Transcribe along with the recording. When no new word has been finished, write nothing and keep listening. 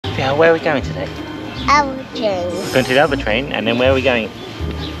Yeah, where are we going today? Our train. We're going to the other train, and then where are we going?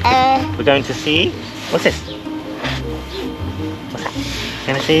 We're going to see... What's this? What's that?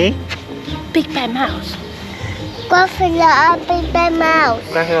 Can I see? Big bad mouse. Gruffalo and Big Bad Mouse.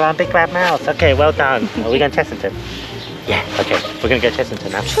 Gruffalo and Big Bad Mouse. Okay, well done. Are we going to Chessington? Yeah, okay. We're going to go to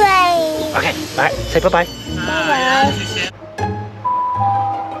Chessington now. Train. Okay, alright. Say bye-bye. Bye.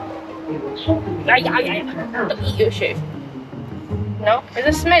 Don't eat your shoe. No? Is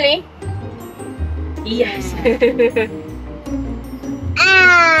it smelly? Yes.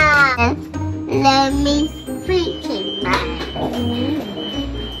 Let me freaking back.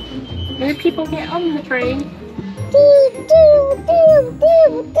 Maybe people get on the train.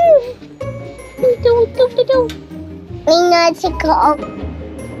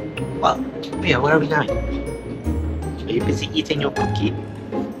 Well, Theo, where are we going? Are you busy eating your cookie?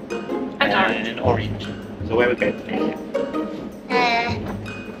 And an orange. So where are we going today?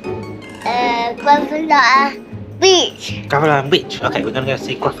 Gruffalo and Witch. Gruffalo and Witch. Okay, we're going to go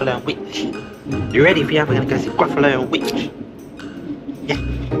see Gruffalo and Witch. You ready, Theo? We're going to go see Gruffalo and Witch. Yeah.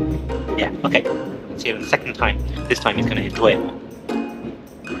 Yeah, okay. Let's see him the second time. This time he's going to enjoy it.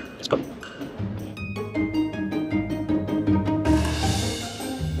 Let's go.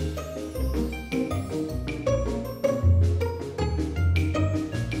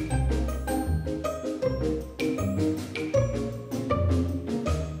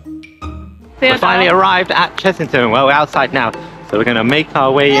 We finally arrived at Chessington. Well, we're outside now, so we're going to make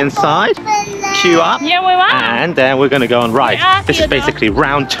our way inside, queue up, and then we're going to go on ride. This is basically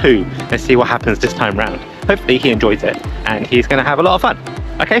round 2. Let's see what happens this time round. Hopefully he enjoys it, and he's going to have a lot of fun.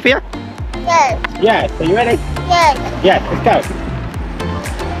 Okay, Theo? Yes. Yes. Are you ready? Yes. Yes, let's go.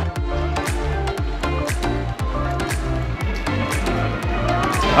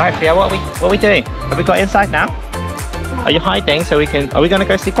 Alright, Theo, what are we doing? Have we got inside now? Are you hiding so we can... Are we going to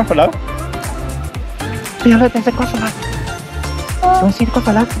go see Gruffalo? Theo, look, there's a Gruffalo. You want to see the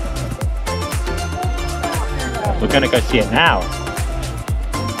Gruffalo? We're going to go see it now.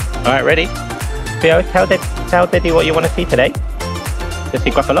 Alright, ready? Theo, tell Daddy what you want to see today. You want to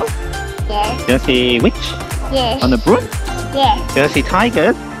see Gruffalo? Yes. You want to see Witch? Yes. On the broom? Yes. You want to see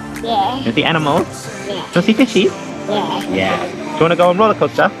tigers? Yes. You want to see animals? Yes. You want to see fishies? Yes. Yeah. Do you want to go on roller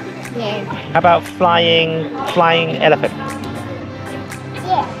coaster? Yes. How about flying elephant?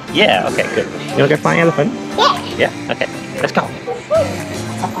 Yes. Yeah, okay, good. You want to go flying elephant? Yes. Yeah, okay. Let's go.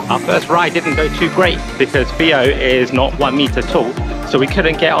 Our first ride didn't go too great because Theo is not 1 meter tall, so we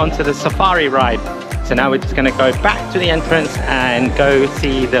couldn't get onto the safari ride. So now we're just going to go back to the entrance and go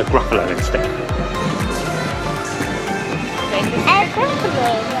see the Gruffalo instead.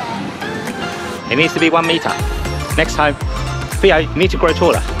 It needs to be 1 meter. Next time, Theo, you need to grow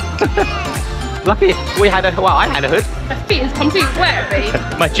taller. Lucky we had a, well, I had a hood. My feet is completely wet, babe.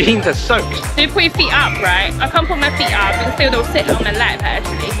 My jeans are soaked. So you put your feet up, right? I can't put my feet up and still they'll sit on my lap,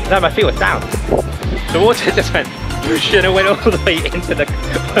 actually. No, my feet was down. The water just went, should have went all the way into the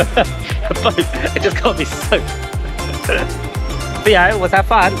boat. It just got me soaked. Theo, was that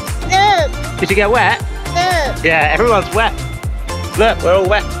fun? No. Did you get wet? No. Yeah, everyone's wet. Look, we're all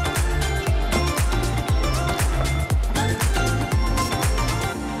wet.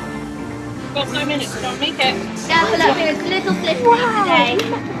 Got 5 minutes, don't make it. Yeah, look, there's little slip today.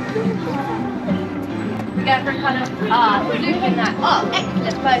 We go for kind of loop in that. Oh,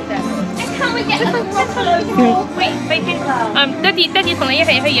 excellent photo. Can we get a Gruffalo? Wait, Daddy 同你一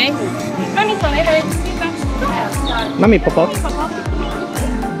齊去影，媽咪同你去。Mummy, pop off.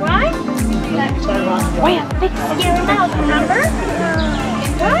 Right? We have big scary mouse, remember?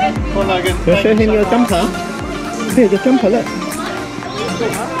 Right? You show him your jumper? Here, your jumper, look.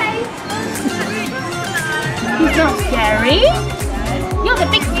 He's not scary. You're the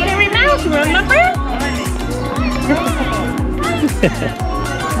big scary mouse, remember?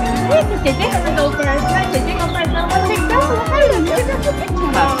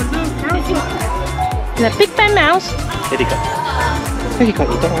 The big bad mouse. There you go. There you go,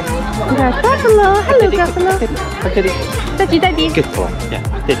 you got one. Gruffalo, hello Gruffalo. Daddy. Good boy. Yeah,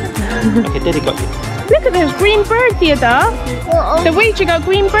 Daddy. Okay, Daddy got you. Look at those green birds here, though. The witch got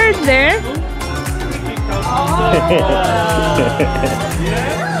green birds there.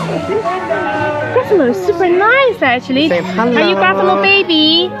 Gruffalo is super nice, actually. Say hello. Are you Gruffalo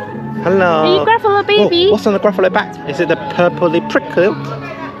baby? Hello. Are you Gruffalo baby? Oh, what's on the Gruffalo back? Is it the purpley prickly?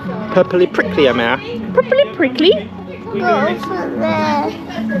 Purpley prickly, Amara. Purpley prickly? Go for that.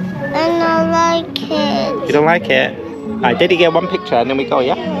 I don't like it. You don't like it? Alright, Daddy get one picture and then we go,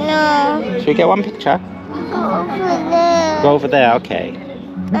 yeah? No. Should we get one picture? Go over there. Go over there, okay.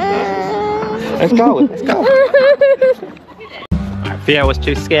 Let's go, let's go. Alright, Theo was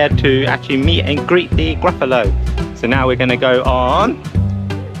too scared to actually meet and greet the Gruffalo. So now we're going to go on,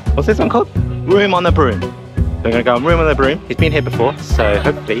 what's this one called? Room on the Broom. So we're going to go on Room on the Broom. He's been here before, so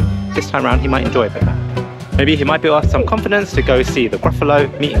hopefully this time around he might enjoy it better. Maybe he might build up some confidence to go see the Gruffalo,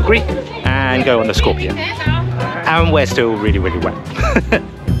 meet and greet, and go on the Scorpion. And we're still really, really wet.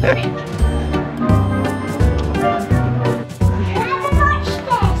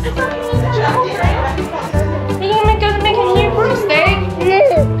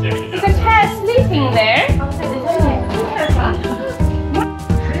 There.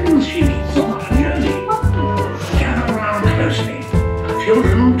 Gather around closely.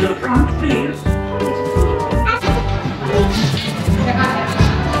 Children to the front, please.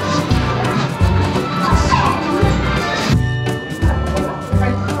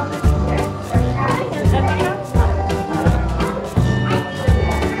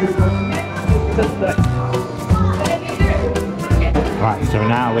 Right, so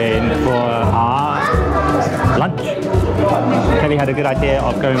now we're in for our lunch. Kelly had a good idea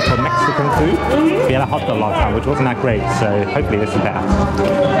of going for Mexican food. We had a hot dog last time, which wasn't that great, so hopefully this is better.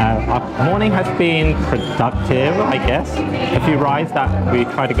 Our morning has been productive, I guess. A few rides that we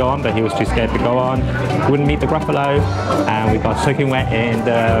tried to go on, but he was too scared to go on. Wouldn't meet the Gruffalo, and we got soaking wet in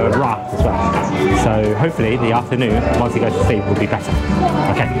the raft as well. So hopefully the afternoon, once he goes to sleep, will be better.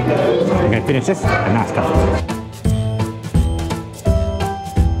 Okay, we're going to finish this, and now it's go.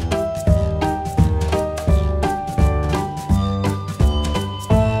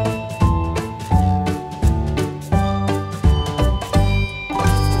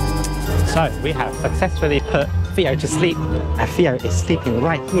 So we have successfully put Theo to sleep, and Theo is sleeping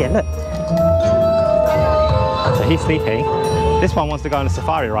right here, look. So he's sleeping. This one wants to go on a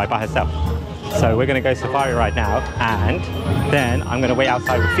safari ride by herself. So we're going to go safari ride now, and then I'm going to wait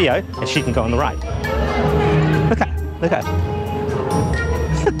outside with Theo, and she can go on the ride. Look at her, look at her.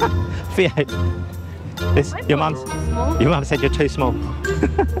 Theo, this, your mum said you're too small.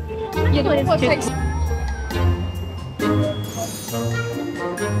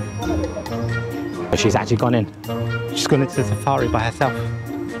 But she's actually gone in. She's gone into the safari by herself.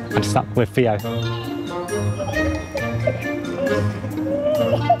 I'm stuck with Theo.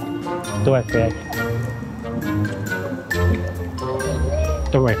 Don't worry, Theo.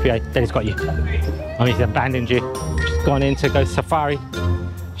 Don't worry, Theo. Daddy's got you. Mommy's abandoned you. She's gone in to go safari.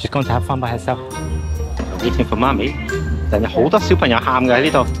 She's gone to have fun by herself. Waiting for Mommy. 但係好多小朋友喊㗎喺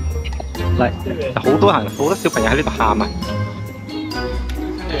呢度。嚟，好多人，好多小朋友喺呢度喊啊！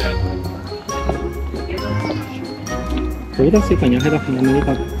 好多小朋友喺度喊呢度，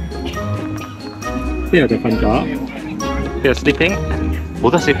之後就瞓咗。Theo sleeping， 好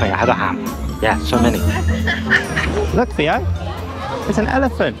多小朋友喺度喊。Yeah, so many. Look, Theo, it's an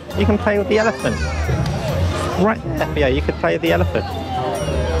elephant. You can play with the elephant. Right there, Theo, you could play with the elephant.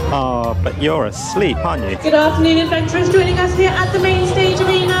 Oh, but you're asleep, aren't you? Good afternoon, adventurers. Joining us here at the main stage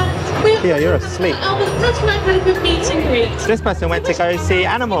arena. Theo, you're asleep. Elmer's Patriotic had a good meet and greet. This person went to go see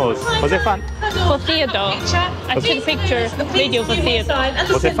animals. Was it fun? For Theodore. I took a picture, video for Theodore.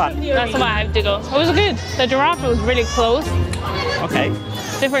 Was it fun? That's why I have to go. It was good. The giraffe was really close. Okay.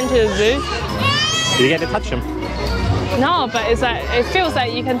 Different to the zoo. Did you get to touch them? No, but it's like it feels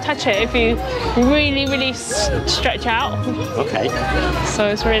like you can touch it if you really stretch out. Okay. So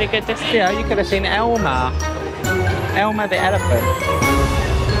it's really good to see. Yeah, you could have seen Elmer. Elmer the elephant.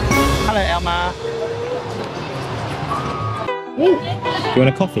 Hello, Elmer. You want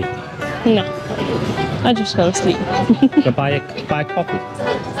a coffee? No, I just go to sleep. So buy a coffee.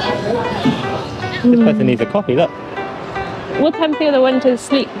 This person needs a coffee. Look. What time Theodore went to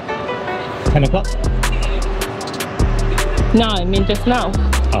sleep? 10 o'clock. No, I mean just now.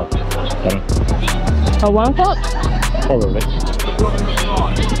 Oh, don't know. Or 1 o'clock? Probably.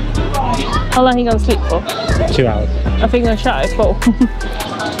 How long are you gonna sleep for? 2 hours. I think I shot at 4.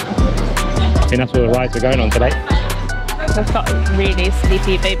 I think that's what the rides are going on today. I've got really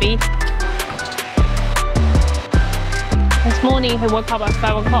sleepy baby. This morning he woke up at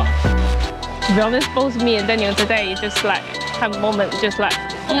 5 o'clock. To be honest, both me and Daniel today just like have a moment just like,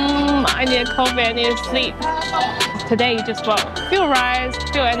 I need a coffee, I need to sleep. Today just got few rides,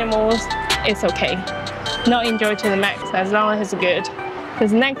 few animals, it's okay. Not enjoy to the max as long as it's good.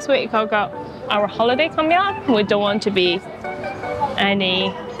 Because next week I've got our holiday coming up. We don't want to be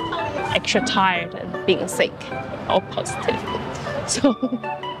any extra tired and being sick or positive. So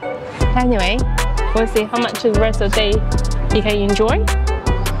anyway, we'll see how much the rest of the day you can enjoy.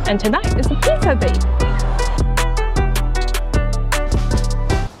 And tonight is a pizza day.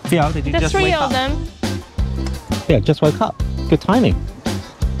 Theo, did you just wake up? There's 3 of them. Yeah, just woke up. Good timing.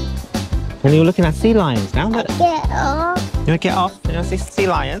 And you're looking at sea lions now, look. Get off. You want to get off? You want to see sea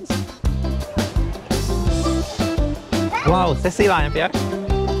lions? Whoa, it's a sea lion, Theo.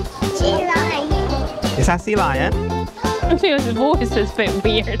 Sea lion. Is that sea lion? Theo's voice is a bit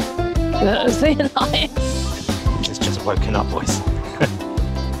weird. Sea lion. It's just a woken up voice.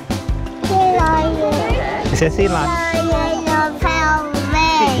 Sea lion. Is it a sea lion? Lion far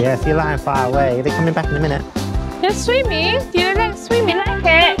away. Yeah, sea lion far away. They're coming back in a minute. They're swimming. Do you like swimming like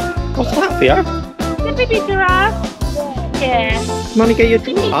it? What's that, Theo? The baby giraffe. Yeah. Mommy, get your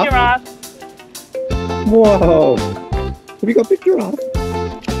Baby giraffe. giraffe. Whoa. Have you got a big giraffe?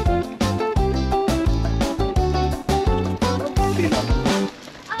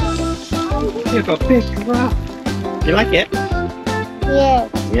 You've got a big giraffe. You like it? Yes.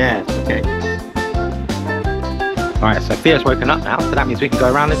 Yeah, okay. Alright, so Theo's woken up now, so that means we can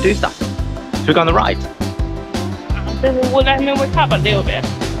go around and do stuff. So we go on the ride. Will let me wake up a little bit.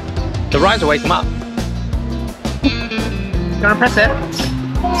 The rides will wake him up. You wanna press it?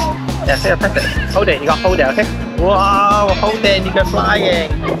 Yeah, Theo, press it. Hold it, you gotta hold it, okay? Whoa, hold it and you go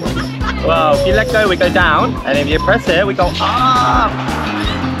flying. Whoa, if you let go, we go down, and if you press it, we go up. Ah.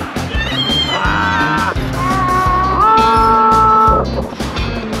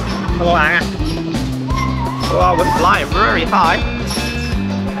 Come on, Anna. Whoa, we're flying very high.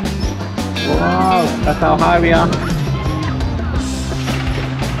 Whoa, that's how high we are.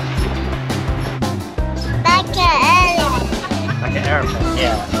 Like an elephant. Like an airplane,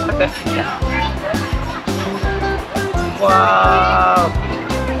 yeah. That's it. Yeah. Whoa!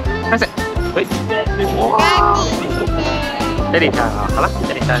 Press it. Wait. Whoa. Steady turn. Hold on.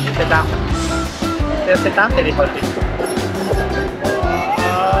 Steady turn. You sit down. Sit down. Steady hold it.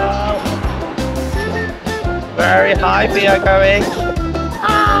 Very high, Theo going.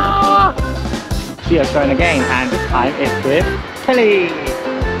 Ah! Theo's going again, and this time it's with Kelly.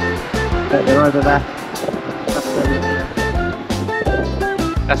 They're over there.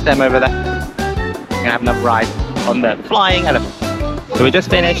 That's them over there. We're gonna have another ride on the flying elephant. So we just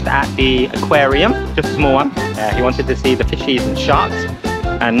finished at the aquarium, just a small one. He wanted to see the fishies and sharks,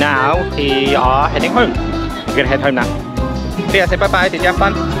 and now we are heading home. We're gonna head home now. Theo, say bye bye. Did you have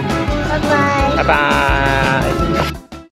fun? Bye bye. Bye bye.